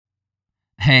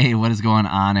Hey, what is going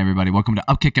on, everybody? Welcome to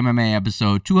Upkick MMA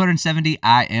episode 270.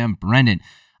 I am Brendan.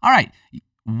 All right,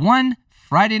 one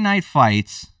Friday night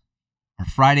fights, or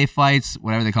Friday fights,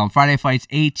 whatever they call them, Friday fights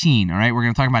 18. All right, we're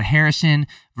going to talk about Harrison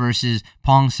versus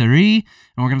Pongsiri,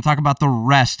 and we're going to talk about the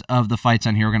rest of the fights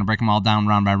on here. We're going to break them all down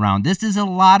round by round. This is a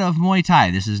lot of Muay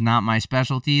Thai. This is not my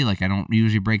specialty. Like, I don't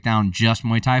usually break down just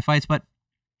Muay Thai fights, but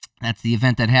that's the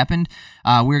event that happened.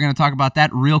 We're going to talk about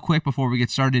that real quick before we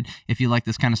get started. If you like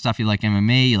this kind of stuff, you like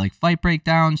MMA, you like fight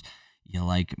breakdowns, you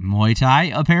like Muay Thai,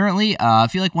 apparently.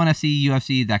 If you like ONE FC,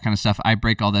 UFC, that kind of stuff, I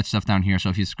break all that stuff down here. So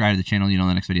if you subscribe to the channel, you know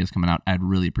the next video is coming out. I'd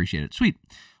really appreciate it. Sweet.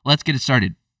 Let's get it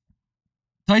started.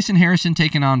 Tyson Harrison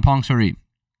taking on Pongsiri.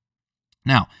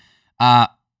 Now,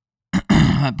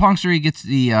 Pongsiri gets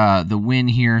the win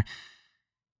here.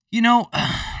 You know,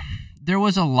 there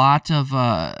was a lot of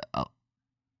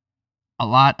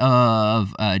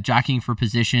jockeying for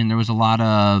position. There was a lot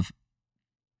of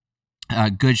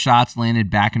good shots landed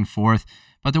back and forth,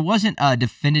 but there wasn't a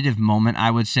definitive moment,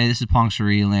 I would say. This is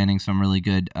Pongsiri landing some really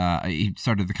good. He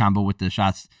started the combo with the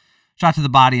shot to the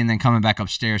body and then coming back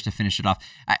upstairs to finish it off.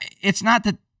 It's not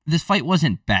that this fight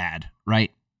wasn't bad,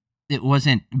 right? It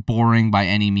wasn't boring by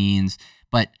any means,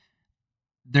 but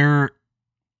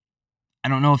I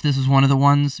don't know if this is one of the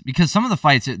ones, because some of the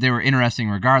fights, they were interesting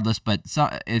regardless, but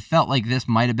it felt like this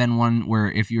might have been one where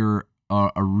if you're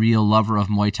a real lover of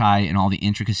Muay Thai and all the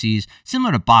intricacies,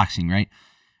 similar to boxing, right?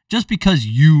 Just because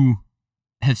you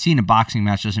have seen a boxing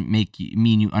match doesn't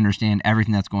mean you understand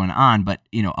everything that's going on, but,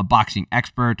 you know, a boxing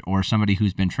expert or somebody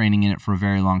who's been training in it for a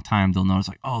very long time, they'll notice,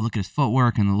 like, oh, look at his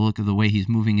footwork and the look of the way he's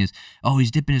moving he's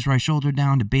dipping his right shoulder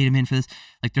down to bait him in for this.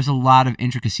 Like, there's a lot of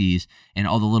intricacies and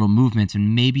all the little movements,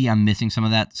 and maybe I'm missing some of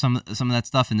that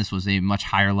stuff, and this was a much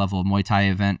higher level of Muay Thai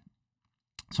event,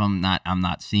 so I'm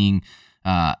not seeing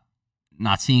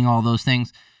all those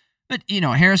things. But, you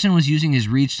know, Harrison was using his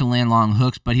reach to land long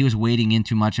hooks, but he was wading in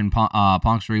too much, and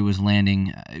Pongsiri was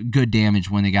landing good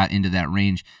damage when they got into that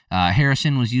range.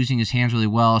 Harrison was using his hands really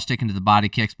well, sticking to the body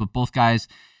kicks, but both guys,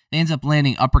 they ends up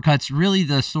landing uppercuts. Really,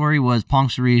 the story was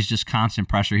Pongsiri's just constant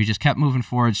pressure. He just kept moving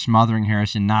forward, smothering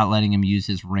Harrison, not letting him use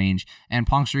his range. And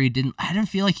Pongsiri I didn't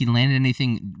feel like he landed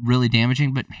anything really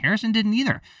damaging, but Harrison didn't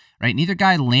either. Right, neither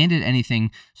guy landed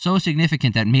anything so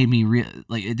significant that made me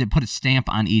it put a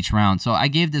stamp on each round. So I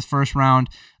gave this first round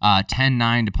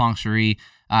 10-9 to Pongsiri.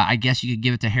 I guess you could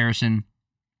give it to Harrison.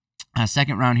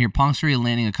 Second round here, Pongsiri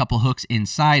landing a couple hooks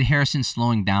inside. Harrison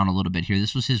slowing down a little bit here.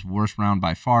 This was his worst round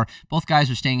by far. Both guys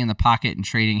were staying in the pocket and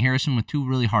trading. Harrison with two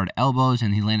really hard elbows,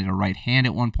 and he landed a right hand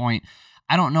at one point.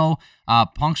 I don't know.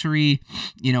 Pongsiri,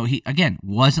 you know, he, again,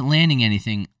 wasn't landing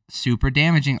anything super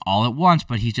damaging all at once,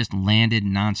 but he just landed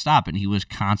nonstop, and he was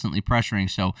constantly pressuring.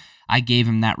 So I gave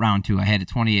him that round too. I had a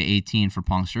 20-18 for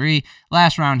Pongsiri.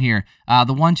 Last round here,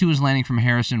 the 1-2 was landing from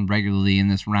Harrison regularly in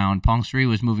this round. Pongsiri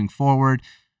was moving forward,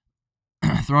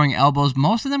 throwing elbows.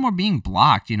 Most of them were being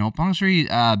blocked. You know, Pongsiri's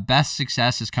best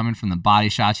success is coming from the body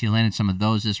shots. He landed some of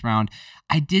those this round.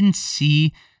 I didn't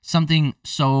see something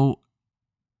so,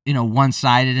 you know,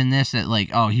 one-sided in this that, like,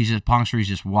 oh, Pongsiri's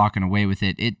just walking away with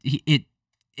it.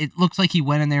 It looks like he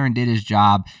went in there and did his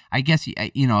job. I guess,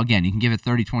 you know, again, you can give it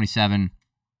 30-27,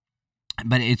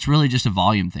 but it's really just a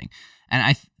volume thing.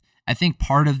 And I think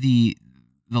part of the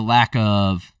lack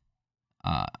of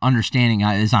understanding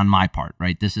is on my part,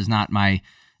 right? This is not my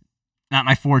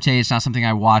forte. It's not something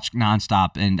I watch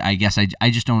nonstop, and I guess I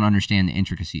just don't understand the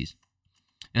intricacies.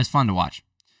 It's fun to watch.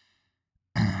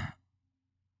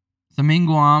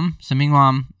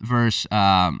 Samingdam versus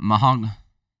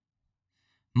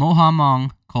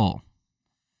Mahamongkol.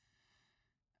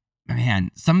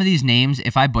 Man, some of these names,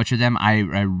 if I butcher them, I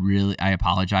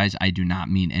apologize. I do not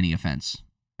mean any offense.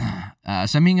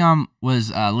 Samingdam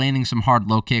was landing some hard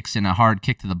low kicks and a hard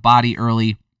kick to the body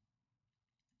early.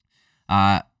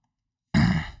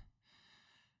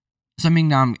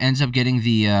 Samingdam ends up getting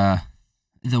the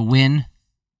win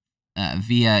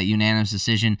via unanimous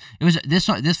decision.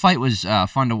 This fight was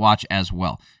fun to watch as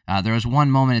well. There was one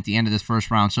moment at the end of this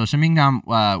first round. So Samingdam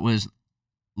was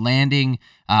landing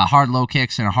hard low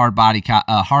kicks and a hard body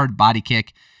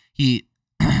kick. He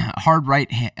hard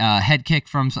right head kick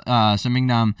from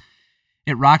Samingdam.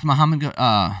 It rocked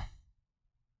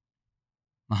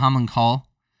Mahamongkol,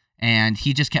 and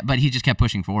he just kept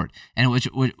pushing forward. And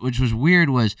which was weird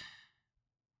was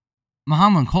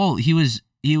Mahamongkol. He was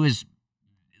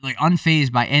like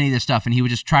unfazed by any of this stuff, and he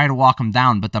would just try to walk him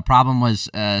down. But the problem was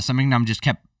Samingdam just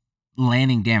kept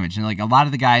landing damage, and like a lot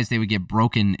of the guys, they would get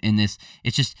broken in this.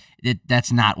 It's just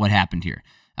that's not what happened here.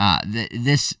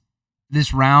 This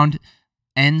round,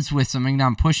 ends with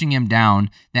Samingdam pushing him down.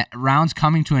 That round's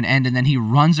coming to an end, and then he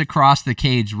runs across the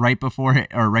cage right before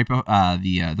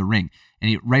the ring, and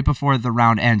he right before the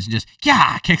round ends, just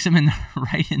kicks him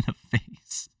right in the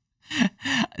face.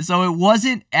 So it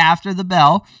wasn't after the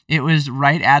bell; it was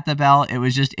right at the bell. It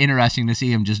was just interesting to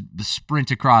see him just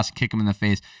sprint across, kick him in the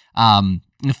face,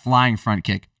 the flying front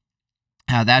kick.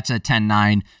 That's a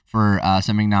 10-9 for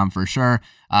Samingdam for sure.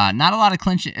 Not a lot of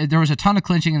clinching. There was a ton of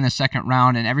clinching in the second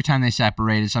round, and every time they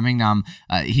separated, Samingdam,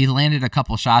 he landed a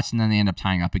couple shots, and then they end up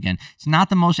tying up again. It's not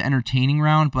the most entertaining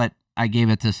round, but I gave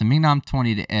it to Samingdam.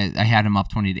 I had him up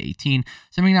 20-18.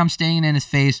 Samingdam staying in his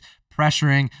face,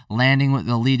 pressuring, landing with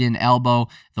the lead-in elbow,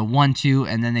 the 1-2,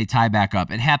 and then they tie back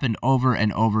up. It happened over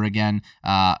and over again.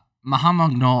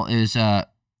 Mahamongkol is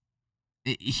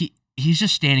he's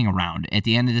just standing around at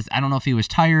the end of this. I don't know if he was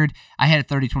tired. I had a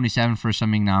 30-27 for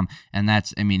Samingdam,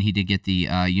 and he did get the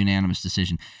unanimous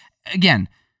decision. Again,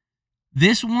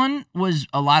 this one was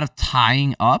a lot of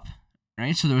tying up,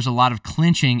 right? So there was a lot of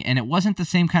clinching, and it wasn't the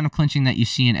same kind of clinching that you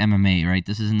see in MMA, right?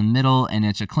 This is in the middle, and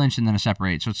it's a clinch and then a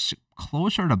separate. So it's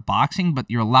closer to boxing, but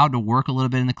you're allowed to work a little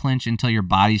bit in the clinch until your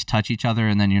bodies touch each other,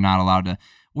 and then you're not allowed to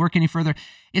work any further.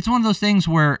 It's one of those things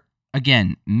where,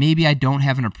 again, maybe I don't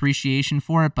have an appreciation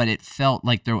for it, but it felt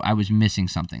like I was missing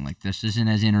something. Like, this isn't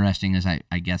as interesting as I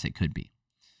guess it could be.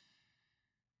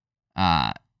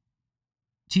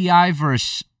 Teeyai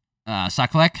versus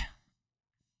Saklek.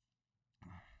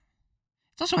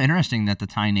 It's also interesting that the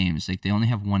Thai names, like, they only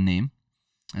have one name.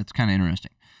 That's kind of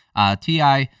interesting.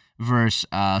 Teeyai versus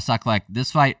Saklek.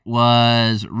 This fight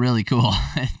was really cool.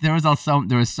 there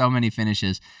was so many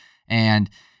finishes, and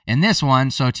in this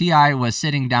one, so Teeyai was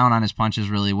sitting down on his punches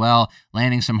really well,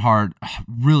 landing some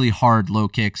really hard low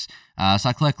kicks.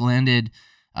 Saklek landed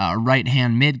right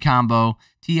hand mid combo.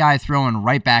 Teeyai throwing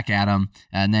right back at him,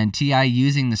 and then Teeyai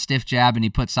using the stiff jab, and he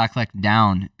put Saklek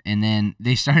down. And then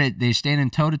they standing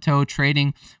toe to toe,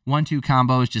 trading 1-2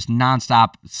 combos, just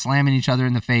nonstop, slamming each other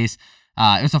in the face.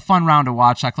 It was a fun round to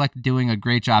watch. Saklek doing a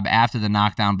great job after the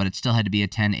knockdown, but it still had to be a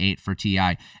 10-8 for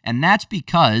Teeyai. And that's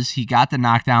because he got the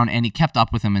knockdown and he kept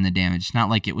up with him in the damage. It's not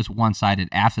like it was one-sided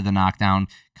after the knockdown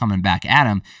coming back at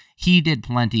him. He did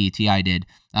plenty, Teeyai did,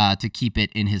 to keep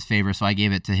it in his favor, so I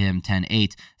gave it to him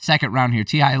 10-8. Second round here,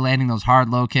 Teeyai landing those hard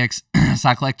low kicks.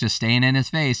 Saklek just staying in his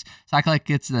face. Saklek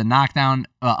gets the knockdown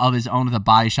of his own with a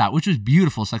body shot, which was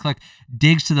beautiful. Saklek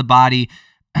digs to the body.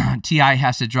 Teeyai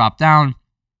has to drop down.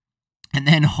 And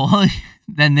then,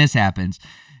 then this happens.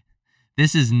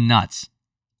 This is nuts.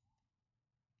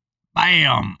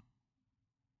 Bam!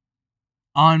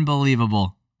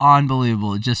 Unbelievable.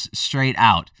 Just straight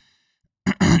out.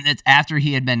 It's after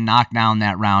he had been knocked down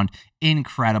that round.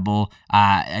 Incredible.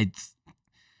 I'm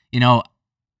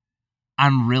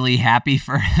really happy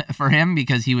for him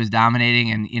because he was dominating,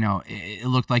 and it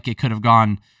looked like it could have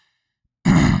gone.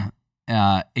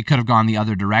 It could have gone the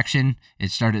other direction.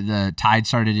 The tide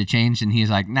started to change, and he's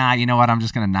like, nah, you know what? I'm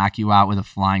just going to knock you out with a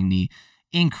flying knee.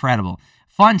 Incredible.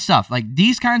 Fun stuff. Like,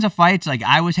 these kinds of fights, like,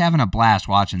 I was having a blast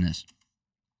watching this.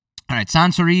 All right,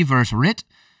 Sansiri versus Rit.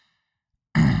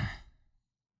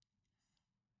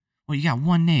 Well, you got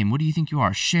one name. What do you think you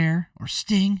are, Cher or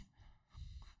Sting?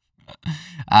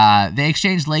 They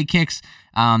exchanged leg kicks.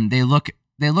 They look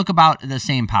about the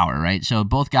same power, right? So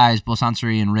both guys, both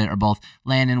Sansiri and Rit, are both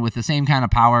landing with the same kind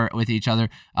of power with each other.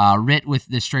 Rit with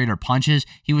the straighter punches.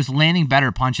 He was landing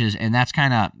better punches, and that's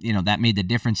kind of, that made the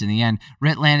difference in the end.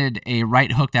 Rit landed a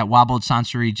right hook that wobbled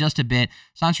Sansiri just a bit.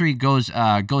 Sansiri goes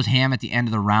ham at the end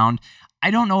of the round.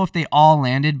 I don't know if they all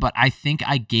landed, but I think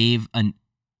I gave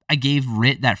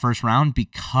Rit that first round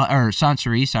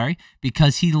Sansiri,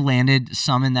 because he landed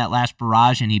some in that last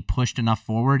barrage and he pushed enough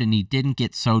forward and he didn't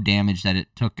get so damaged that it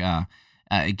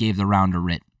gave the round to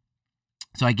Rit.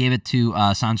 So I gave it to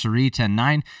Sansiri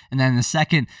 10-9, and then the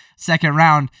second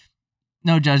round,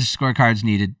 no judge scorecards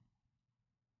needed.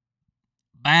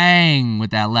 Bang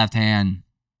with that left hand.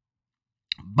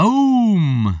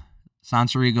 Boom.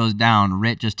 Sansiri goes down.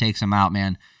 Rit just takes him out,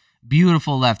 man.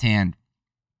 Beautiful left hand.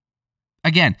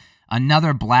 Again,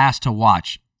 another blast to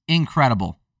watch.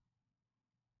 Incredible.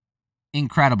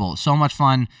 So much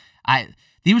fun.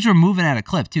 These were moving at a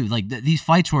clip, too. Like, these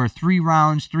fights were 3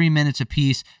 rounds, 3 minutes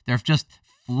apiece. They're just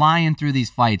flying through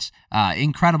these fights.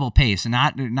 Incredible pace. And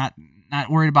not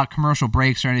worried about commercial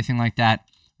breaks or anything like that.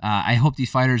 I hope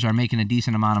these fighters are making a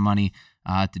decent amount of money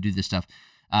to do this stuff.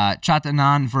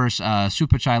 Chatanan versus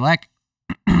Suphachailek.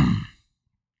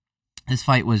 This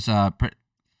fight was... I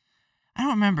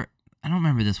don't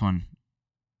remember this one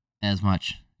as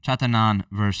much. Chatanan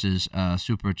versus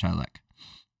Suphachailek.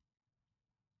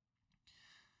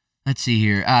 Let's see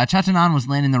here. Chatanan was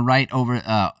landing the right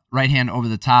hand over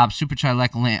the top.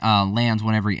 Suphachailek lands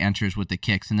whenever he enters with the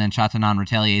kicks, and then Chatanan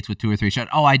retaliates with 2 or 3 shots.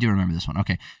 Oh, I do remember this one.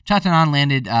 Okay, Chatanan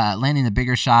landing the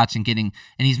bigger shots and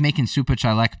he's making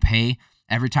Suphachailek pay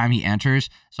every time he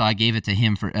enters. So I gave it to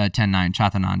him for 10-9.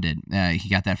 Chatanan did. He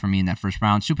got that from me in that first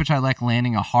round. Suphachailek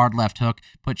landing a hard left hook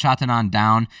put Chatanan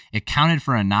down. It counted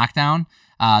for a knockdown.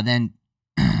 Then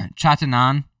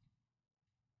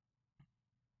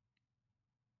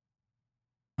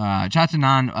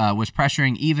Chatanan was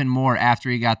pressuring even more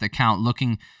after he got the count,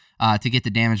 looking to get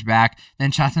the damage back.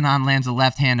 Then Chatanan lands a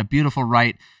left hand, a beautiful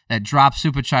right that drops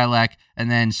Suphachailek, and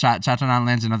then Chatanan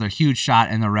lands another huge shot,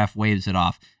 and the ref waves it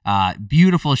off.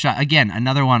 Beautiful shot. Again,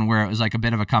 another one where it was like a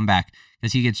bit of a comeback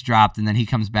because he gets dropped, and then he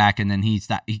comes back, and then he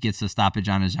gets the stoppage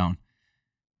on his own.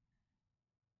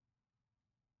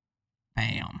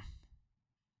 Bam.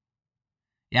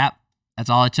 Yep,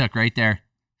 that's all it took right there.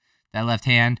 That left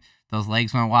hand. Those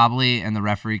legs went wobbly, and the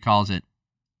referee calls it.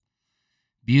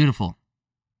 Beautiful.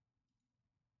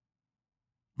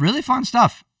 Really fun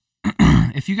stuff.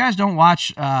 If you guys don't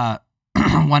watch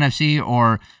 1FC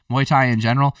or Muay Thai in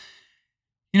general,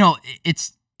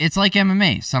 it's like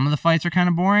MMA. Some of the fights are kind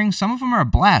of boring. Some of them are a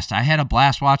blast. I had a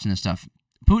blast watching this stuff.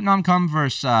 Petnumkhum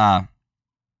versus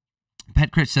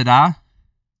Petkritsada.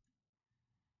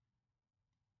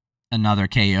 Another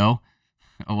KO.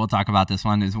 We'll talk about this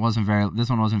one. This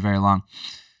one wasn't very long.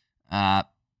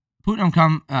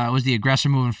 Petnumkhum was the aggressor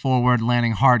moving forward,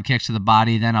 landing hard kicks to the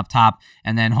body, then up top,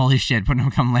 and then holy shit,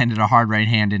 Petnumkhum landed a hard right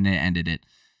hand and it ended it.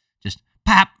 Just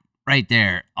pop right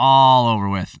there, all over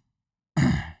with.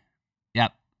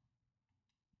 Yep.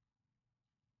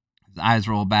 His eyes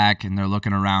roll back and they're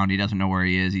looking around. He doesn't know where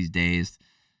he is. He's dazed.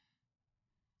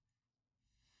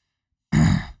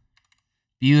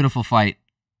 Beautiful fight.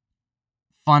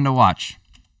 Fun to watch.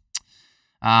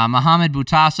 Mohammed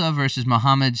Boutasaa versus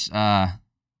Mohammed's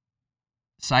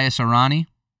Siasarani.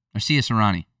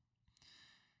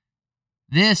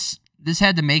 This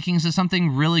had the makings of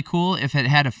something really cool if it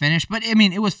had a finish, but I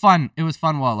mean, it was fun. It was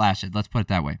fun while it lasted. Let's put it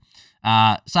that way.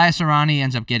 Siasarani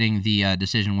ends up getting the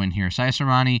decision win here.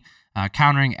 Siasarani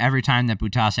countering every time that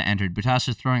Boutasaa entered.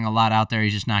 Boutasa's throwing a lot out there.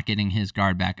 He's just not getting his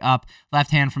guard back up.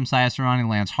 Left hand from Siasarani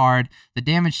lands hard. The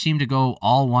damage seemed to go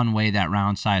all one way that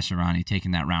round. Siasarani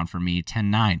taking that round for me,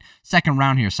 10-9. Second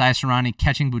round here, Siasarani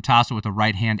catching Boutasaa with the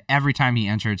right hand every time he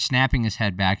entered, snapping his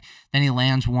head back. Then he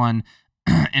lands one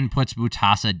and puts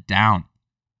Boutasaa down.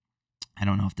 I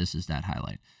don't know if this is that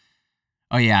highlight.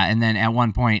 Oh, yeah, and then at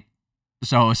one point,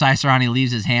 so Siasarani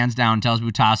leaves his hands down, tells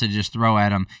Boutasaa to just throw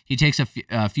at him. He takes a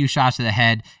few shots to the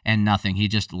head and nothing. He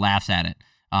just laughs at it.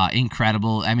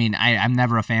 Incredible. I mean, I'm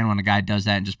never a fan when a guy does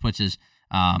that and just puts his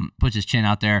chin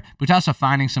out there. Boutasaa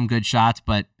finding some good shots,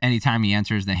 but anytime he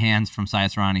enters, the hands from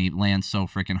Siasarani land so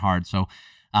freaking hard. So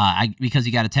because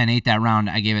he got a 10-8 that round,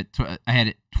 I had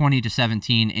it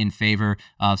 20-17 in favor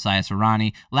of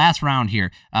Siasarani. Last round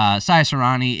here,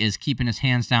 Siasarani is keeping his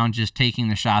hands down, just taking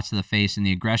the shots to the face, and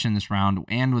the aggression this round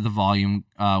and with the volume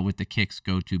with the kicks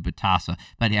go to Boutasaa.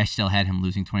 But I still had him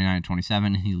losing 29-27,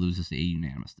 and he loses a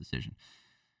unanimous decision.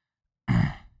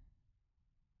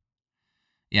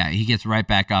 Yeah, he gets right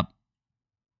back up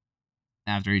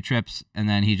after he trips, and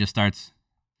then he just starts.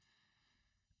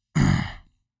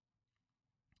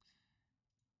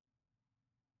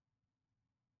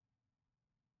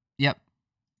 Yep.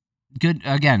 Good.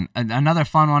 Again, another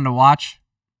fun one to watch.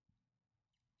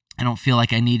 I don't feel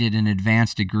like I needed an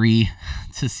advanced degree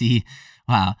to see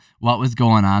what was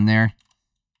going on there.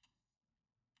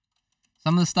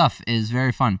 Some of the stuff is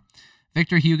very fun.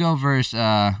 Victor Hugo versus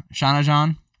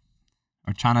Chanajon.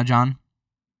 Or Chanajon.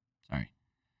 Sorry.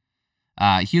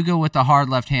 Hugo with the hard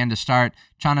left hand to start.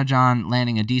 Chanajon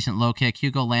landing a decent low kick.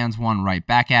 Hugo lands one right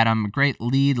back at him. Great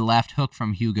lead left hook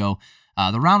from Hugo.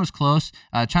 The round was close.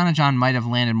 Chanajon might have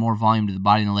landed more volume to the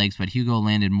body and the legs, but Hugo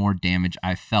landed more damage,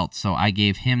 I felt. So I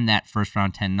gave him that first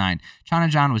round 10-9.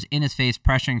 Chanajon was in his face,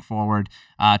 pressuring forward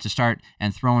to start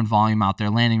and throwing volume out there,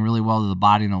 landing really well to the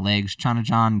body and the legs.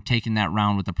 Chanajon taking that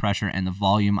round with the pressure and the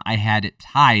volume. I had it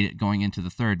tied going into the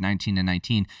third,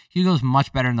 19-19. Hugo's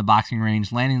much better in the boxing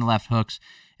range, landing the left hooks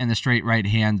and the straight right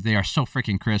hands. They are so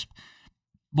freaking crisp.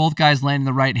 Both guys landing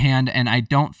the right hand, and I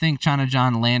don't think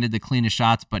Chanajon landed the cleanest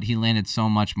shots, but he landed so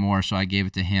much more, so I gave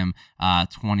it to him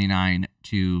 29-28.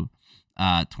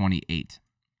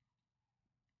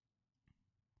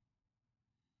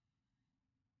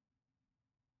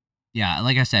 Yeah,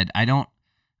 like I said, I don't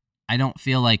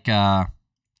feel like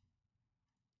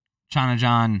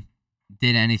Chanajon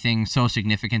did anything so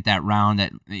significant that round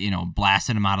that,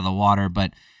 blasted him out of the water,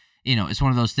 but, it's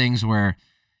one of those things where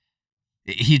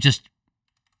he just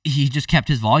he just kept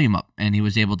his volume up, and he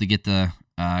was able to get the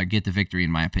victory,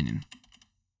 in my opinion.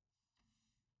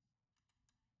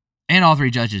 And all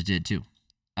 3 judges did, too.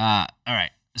 All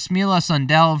right. Smilla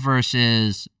Sundell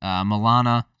versus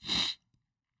Milana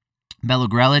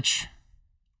Bjelogrlic.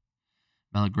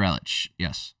 Bjelogrlic,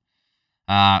 yes.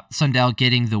 Sundell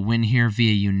getting the win here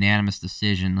via unanimous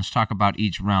decision. Let's talk about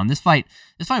each round. This fight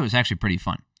was actually pretty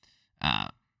fun.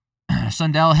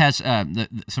 Sundell has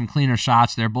some cleaner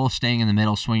shots. They're both staying in the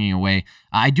middle, swinging away.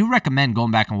 I do recommend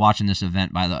going back and watching this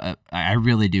event. I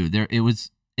really do.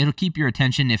 It'll keep your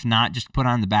attention. If not, just put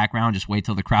on in the background. Just wait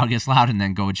till the crowd gets loud and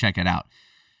then go and check it out.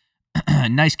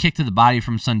 Nice kick to the body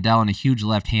from Sundell and a huge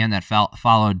left hand that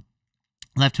followed.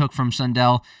 Left hook from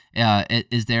Sundell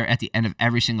is there at the end of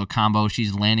every single combo.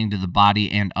 She's landing to the body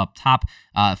and up top.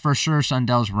 For sure,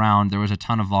 Sundell's round, there was a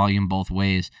ton of volume both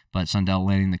ways, but Sundell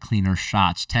landing the cleaner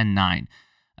shots, 10-9.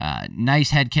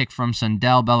 Nice head kick from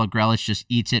Sundell. Bjelogrlic just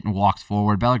eats it and walks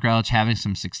forward. Bjelogrlic having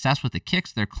some success with the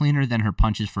kicks. They're cleaner than her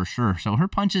punches for sure. So her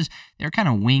punches, they're kind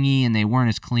of wingy and they weren't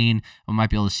as clean. We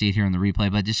might be able to see it here in the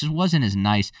replay, but this just wasn't as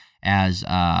nice as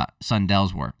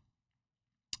Sundell's were.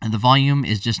 And the volume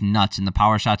is just nuts, and the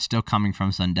power shot's still coming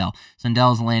from Sundell.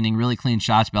 Sundell is landing really clean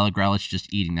shots. Bjelogrlic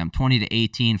just eating them.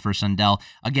 20-18 for Sundell.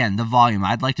 Again, the volume.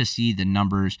 I'd like to see the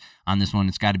numbers on this one.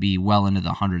 It's got to be well into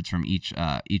the hundreds from each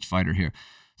fighter here.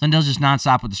 Sundell's just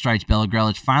nonstop with the strikes.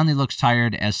 Bjelogrlic finally looks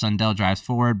tired as Sundell drives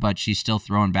forward, but she's still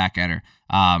throwing back at her.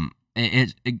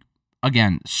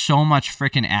 Again, so much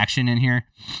freaking action in here.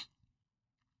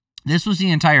 This was the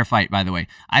entire fight, by the way.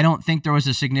 I don't think there was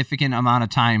a significant amount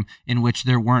of time in which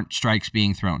there weren't strikes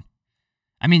being thrown.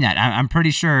 I mean that. I'm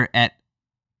pretty sure at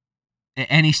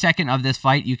any second of this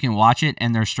fight, you can watch it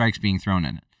and there's strikes being thrown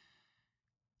in it.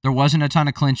 There wasn't a ton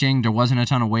of clinching. There wasn't a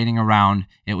ton of waiting around.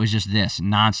 It was just this,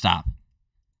 nonstop.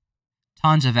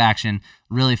 Tons of action.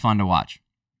 Really fun to watch.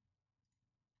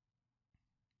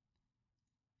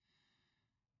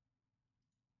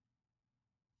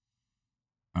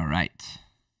 All right.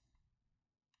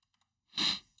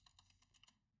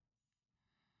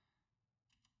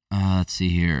 Let's see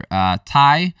here.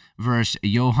 Ty versus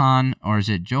Johan, or is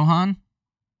it Johan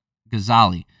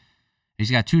Ghazali?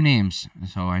 He's got 2 names,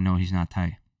 so I know he's not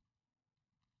Ty.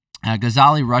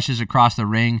 Ghazali rushes across the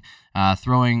ring,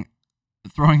 throwing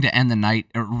to end the night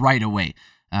right away.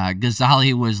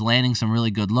 Ghazali was landing some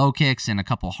really good low kicks and a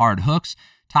couple hard hooks.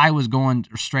 Ty was going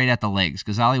straight at the legs.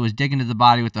 Ghazali was digging to the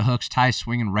body with the hooks. Ty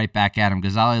swinging right back at him.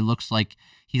 Ghazali looks like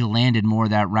he landed more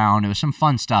that round. It was some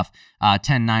fun stuff.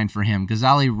 10-9 for him.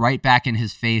 Ghazali right back in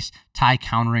his face. Ty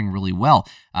countering really well.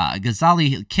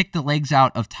 Ghazali kicked the legs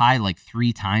out of Ty like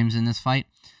 3 times in this fight.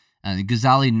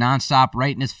 Ghazali nonstop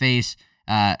right in his face.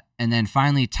 And then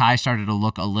finally, Ty started to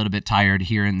look a little bit tired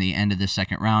here in the end of the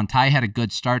second round. Ty had a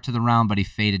good start to the round, but he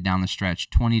faded down the stretch,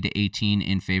 20-18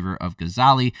 in favor of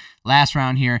Ghazali. Last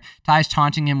round here, Ty's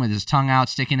taunting him with his tongue out,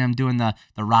 sticking him, doing the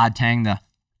rod tang,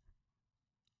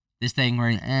 this thing where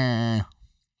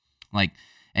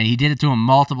and he did it to him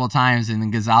multiple times, and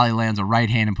then Ghazali lands a right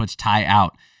hand and puts Ty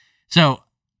out. So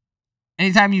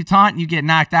anytime you taunt and you get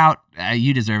knocked out,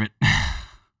 you deserve it.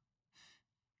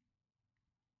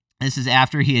 This is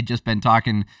after he had just been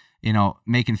talking,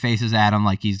 making faces at him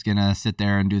like he's going to sit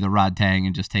there and do the rod tang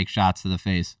and just take shots to the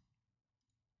face.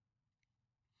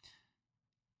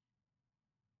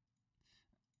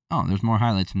 Oh, there's more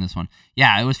highlights from this one.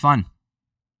 Yeah, it was fun.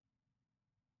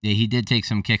 Yeah, he did take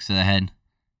some kicks to the head.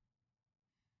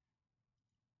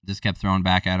 Just kept throwing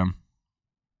back at him.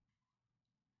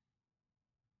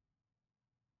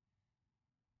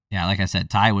 Yeah, like I said,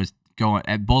 Ty was going,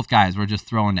 both guys were just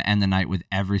throwing to end the night with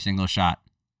every single shot.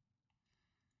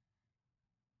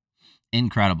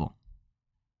 Incredible.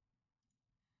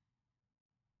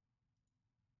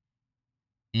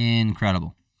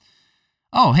 Incredible.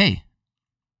 Oh, hey.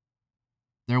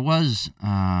 There was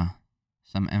some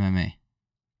MMA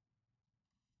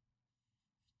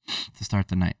to start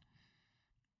the night.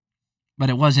 But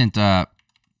it wasn't I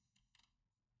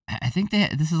think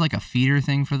this is like a feeder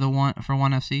thing for ONE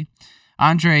FC.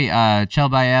 Andrey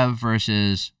Chelbaev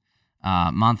versus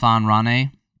Manthan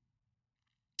Rane.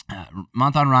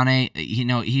 Manthan Rane,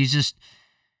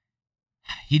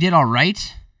 he did all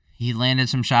right. He landed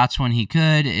some shots when he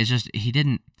could. It's just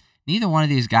neither one of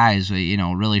these guys,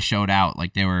 really showed out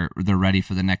like they're ready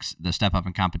for the step up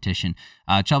in competition.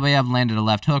 Chelbaev landed a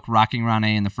left hook, rocking Rane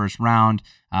in the first round.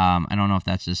 I don't know if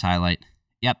that's this highlight.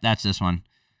 Yep, that's this one.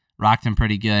 Rocked him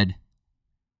pretty good.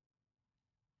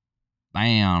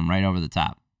 Bam, right over the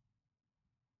top.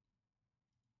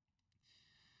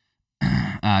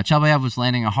 Chelbaev was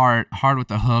landing hard with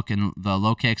the hook and the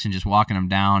low kicks and just walking him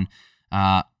down.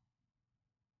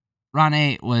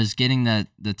 Rane was getting the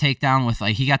takedown with,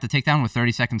 like, he got the takedown with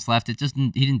 30 seconds left. He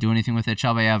didn't do anything with it.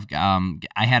 Chelbaev,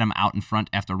 I had him out in front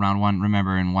after round 1.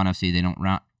 Remember, in ONE FC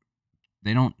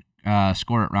they don't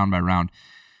score it round by round,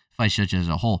 fight judge as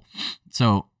a whole.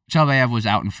 So Chelbaev was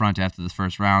out in front after the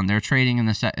first round. They're trading in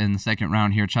the second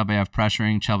round here. Chelbaev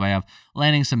pressuring, Chelbaev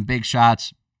landing some big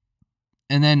shots,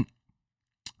 and then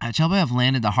Chelbaev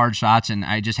landed the hard shots, and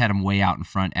I just had him way out in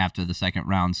front after the second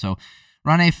round. So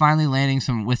Rane finally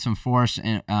landing with some force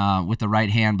with the right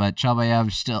hand, but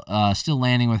Chelbaev still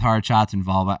landing with hard shots and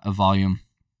volume.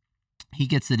 He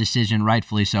gets the decision,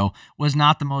 rightfully so. Was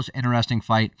not the most interesting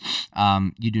fight.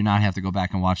 You do not have to go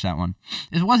back and watch that one.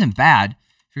 It wasn't bad.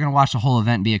 If you're gonna watch the whole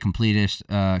event and be a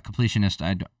completionist,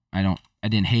 I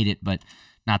didn't hate it, but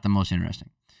not the most interesting.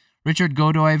 Richard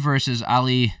Godoy versus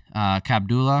Ali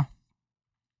Kabdulla.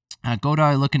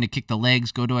 Godoy looking to kick the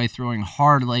legs. Godoy throwing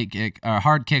hard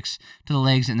kicks to the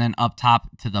legs and then up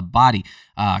top to the body.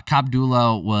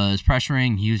 Kabdulla was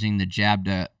pressuring, using the jab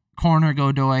to corner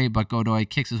Godoy, but Godoy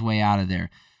kicks his way out of there.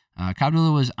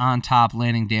 Kabdulla was on top,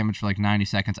 landing damage for like 90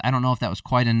 seconds. I don't know if that was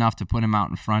quite enough to put him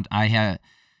out in front. I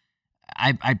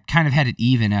kind of had it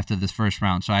even after this first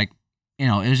round, so it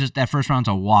was just that first round's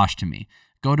a wash to me.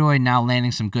 Godoy now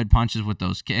landing some good punches with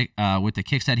those with the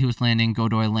kicks that he was landing.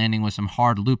 Godoy landing with some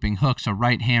hard looping hooks, a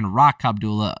right hand rock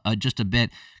Kabdulla just a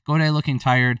bit. Godoy looking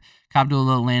tired.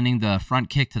 Kabdulla landing the front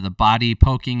kick to the body,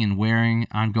 poking and wearing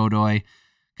on Godoy.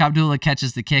 Kabdulla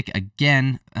catches the kick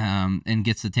again and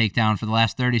gets the takedown. For the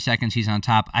last 30 seconds, he's on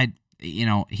top.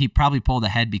 He probably pulled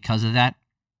ahead because of that.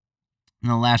 In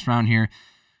the last round here,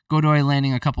 Godoy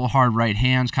landing a couple of hard right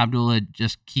hands. Kabdulla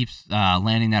just keeps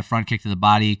landing that front kick to the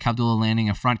body. Kabdulla landing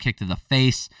a front kick to the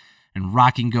face and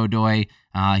rocking Godoy.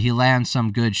 He lands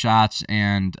some good shots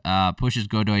and pushes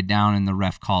Godoy down, and the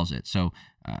ref calls it. So,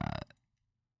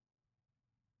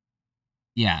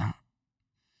 yeah.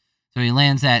 So he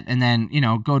lands that, and then,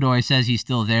 Godoy says he's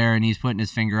still there, and he's putting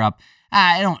his finger up.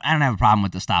 I don't have a problem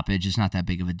with the stoppage. It's not that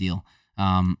big of a deal.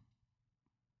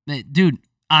 Dude,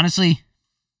 honestly,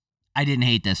 I didn't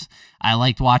hate this. I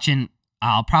liked watching.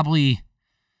 I don't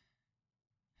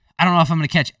know if I'm going to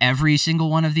catch every single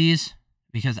one of these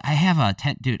because I have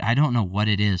dude, I don't know what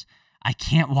it is. I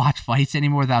can't watch fights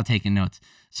anymore without taking notes.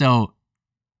 So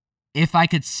if I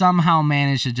could somehow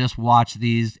manage to just watch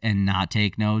these and not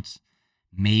take notes,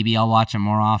 maybe I'll watch them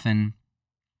more often.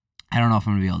 I don't know if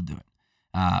I'm going to be able to do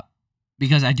it.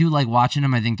 Because I do like watching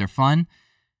them. I think they're fun.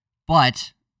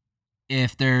 But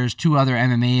if there's 2 other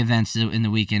MMA events in the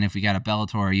weekend, if we got a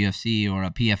Bellator or UFC or a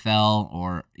PFL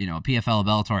or, a PFL, a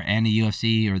Bellator, and a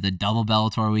UFC or the double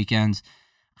Bellator weekends,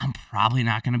 I'm probably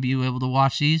not going to be able to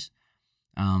watch these.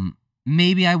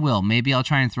 Maybe I will. Maybe I'll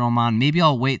try and throw them on. Maybe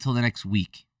I'll wait till the next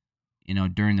week,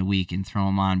 during the week and throw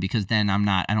them on because then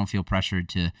I don't feel pressured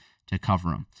to cover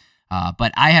them.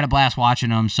 But I had a blast watching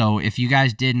them, so if you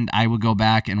guys didn't, I would go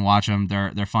back and watch them.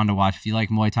 They're fun to watch. If you like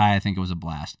Muay Thai, I think it was a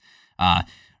blast.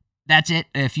 That's it.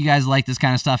 If you guys like this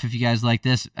kind of stuff, if you guys like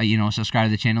this, subscribe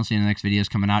to the channel. See you in the next videos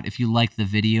coming out. If you like the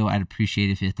video, I'd appreciate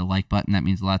it if you hit the like button. That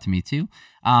means a lot to me too.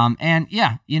 And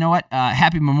yeah, you know what?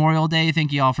 Happy Memorial Day.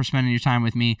 Thank you all for spending your time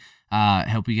with me.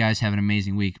 Hope you guys have an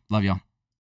amazing week. Love y'all.